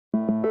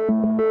As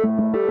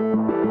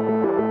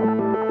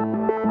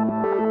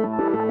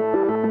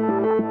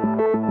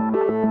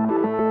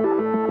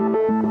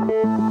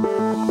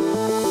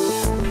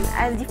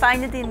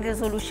defined in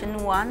Resolution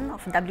 1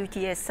 of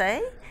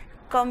WTSA,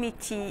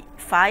 Committee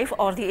 5,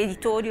 or the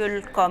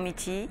Editorial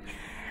Committee,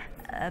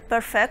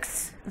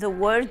 perfects the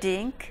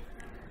wording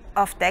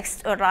of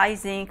text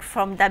arising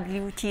from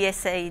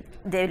WTSA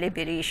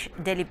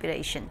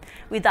deliberation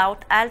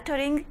without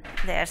altering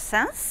their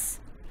sense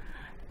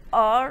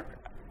or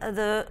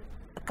the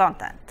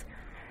content.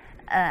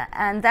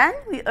 And then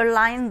we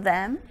align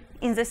them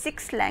in the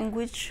 6th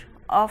language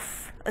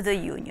of the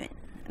Union.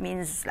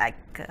 Means like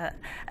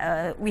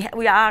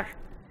we are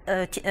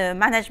a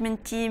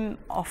management team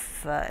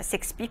of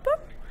 6 people,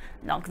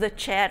 donc the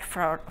chair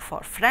for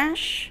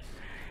French,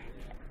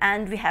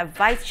 and we have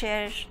vice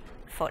chairs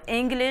for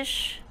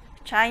English,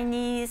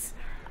 Chinese,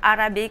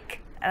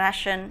 Arabic,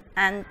 Russian,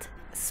 and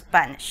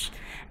Spanish.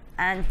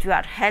 And we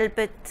are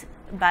helped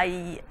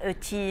by a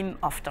team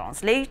of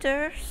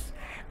translators,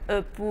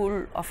 a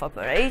pool of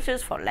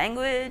operators for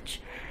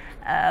language.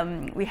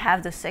 We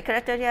have the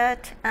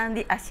secretariat and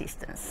the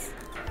assistants.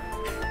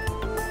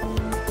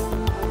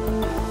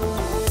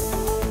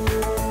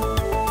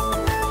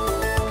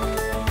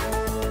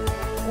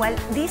 Well,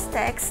 these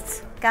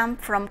texts come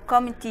from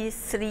Committee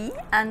 3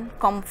 and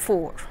Com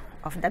 4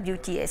 of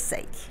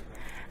WTSA,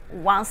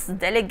 once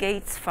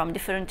delegates from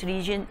different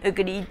regions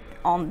agreed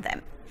on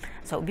them.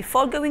 So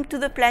before going to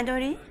the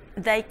plenary,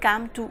 they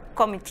come to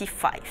Committee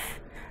 5.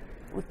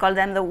 We call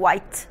them the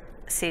White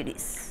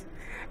Series.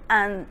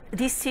 And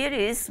this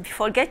series,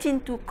 before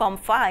getting to Com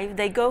 5,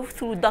 they go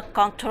through doc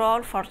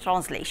control for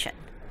translation.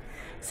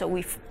 So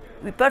we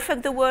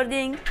perfect the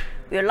wording,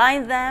 we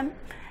align them,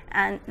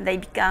 and they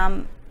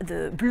become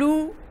the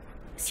blue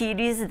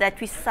series that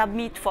we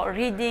submit for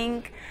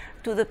reading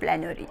to the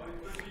plenary.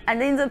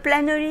 And in the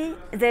plenary,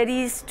 there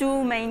is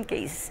 2 main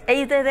cases.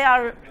 Either they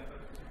are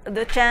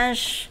the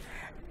change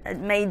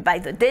made by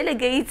the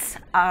delegates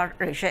are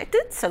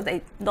rejected, so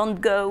they don't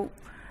go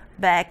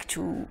back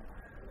to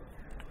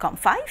Com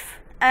 5.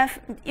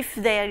 If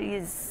there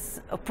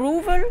is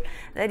approval,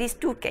 there is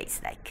 2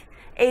 cases, like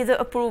either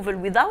approval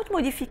without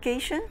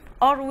modification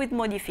or with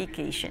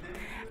modification.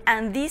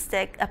 And these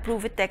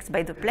approved texts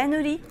by the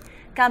plenary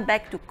come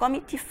back to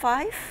Committee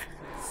 5.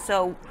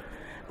 So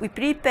we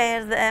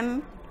prepare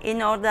them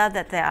in order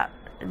that they are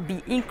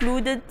be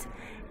included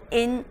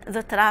in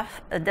the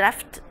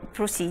draft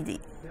proceeding.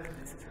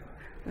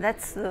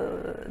 That's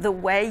the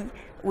way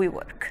we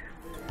work.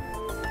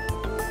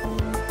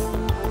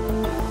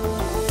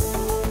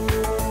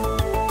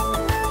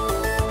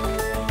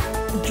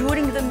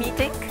 During the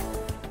meeting,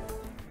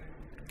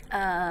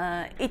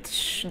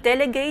 each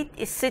delegate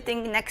is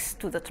sitting next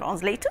to the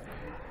translator,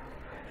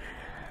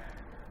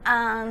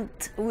 and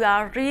we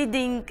are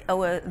reading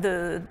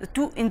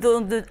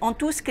on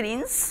 2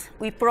 screens.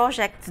 We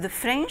project the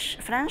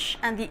French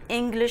and the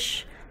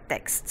English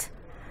text.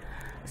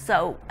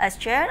 So, as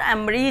chair,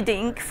 I'm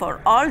reading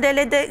for all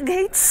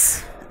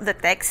delegates the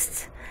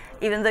text,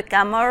 even the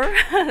camera,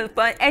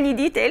 any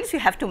details you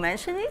have to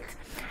mention it,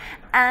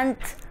 and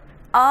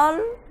all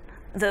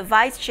the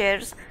vice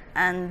chairs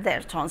and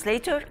their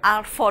translator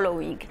are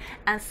following,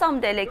 and some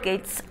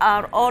delegates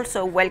are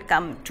also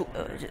welcome to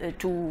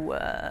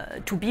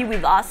be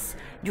with us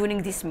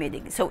during this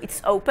meeting. So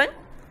it's open.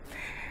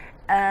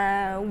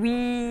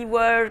 We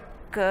work.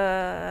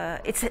 Our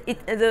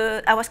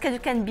schedule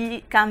can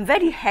become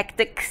very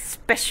hectic,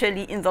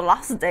 especially in the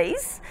last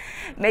days.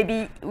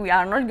 Maybe we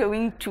are not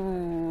going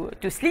to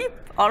sleep.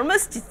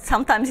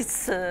 Sometimes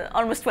it's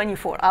almost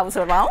 24 hours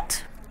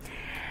around.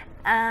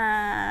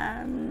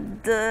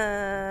 And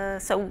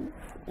so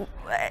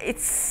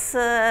it's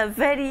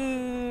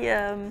very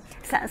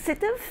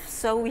sensitive,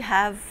 so we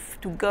have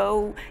to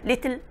go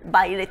little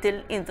by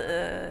little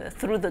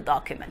through the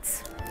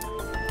documents.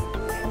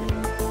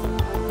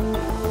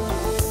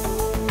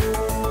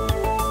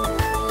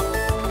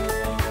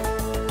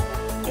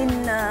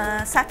 In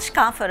such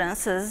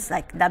conferences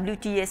like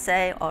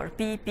WTSA or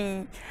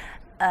PP,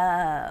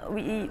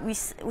 we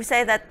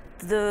say that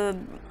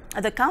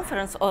the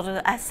conference or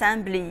the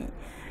assembly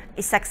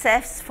is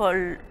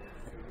successful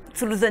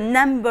through the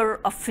number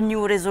of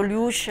new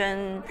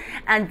resolution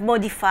and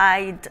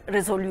modified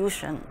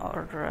resolution,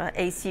 or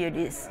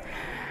ACRs.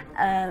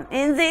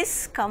 In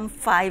this, Com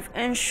 5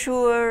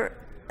 ensure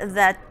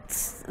that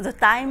the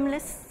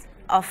timeliness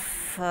of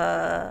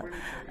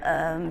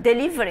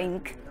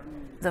delivering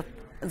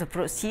the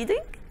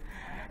proceeding,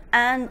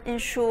 and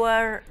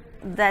ensure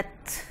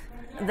that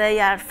they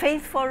are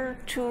faithful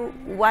to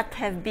what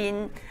have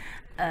been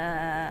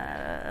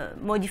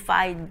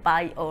modified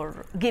by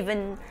or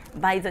given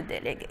by the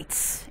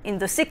delegates in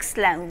the 6th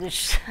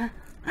language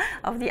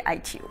of the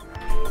ATU.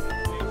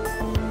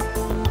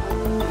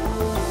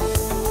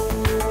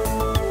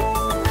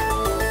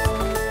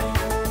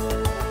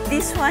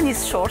 This one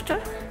is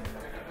shorter,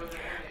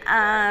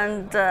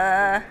 and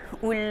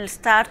we'll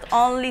start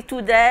only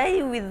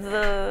today with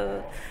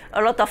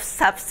a lot of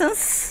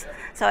substance.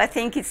 So I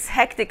think it's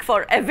hectic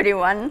for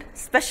everyone,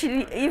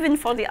 especially even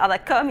for the other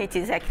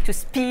committees, like to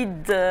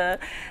speed their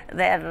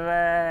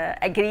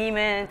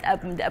agreement,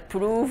 the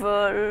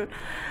approval.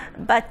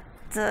 But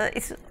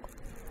it's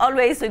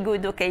always a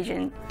good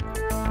occasion.